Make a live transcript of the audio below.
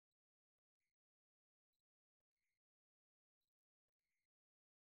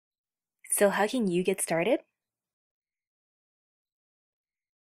So how can you get started?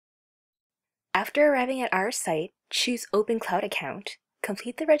 After arriving at our site, choose Open Cloud Account,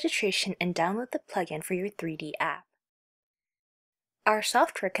 complete the registration, and download the plugin for your 3D app. Our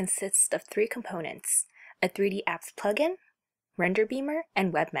software consists of 3 components: a 3D apps plugin, renderBeamer,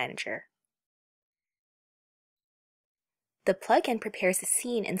 and Web Manager. The plugin prepares a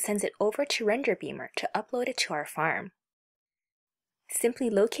scene and sends it over to renderBeamer to upload it to our farm. Simply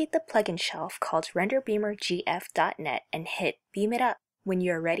locate the plugin shelf called renderBeamer GF.NET and hit Beam It Up when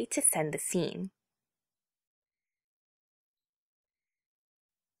you are ready to send the scene.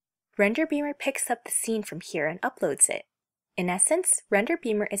 renderBeamer picks up the scene from here and uploads it. In essence,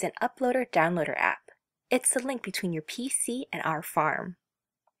 renderBeamer is an uploader-downloader app. It's the link between your PC and our farm.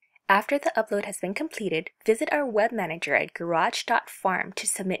 After the upload has been completed, visit our web manager at garage.farm to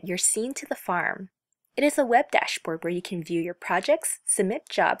submit your scene to the farm. It is a web dashboard where you can view your projects, submit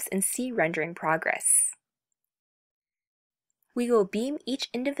jobs, and see rendering progress. We will beam each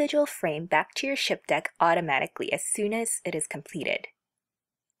individual frame back to your ship deck automatically as soon as it is completed.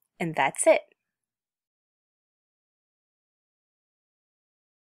 And that's it.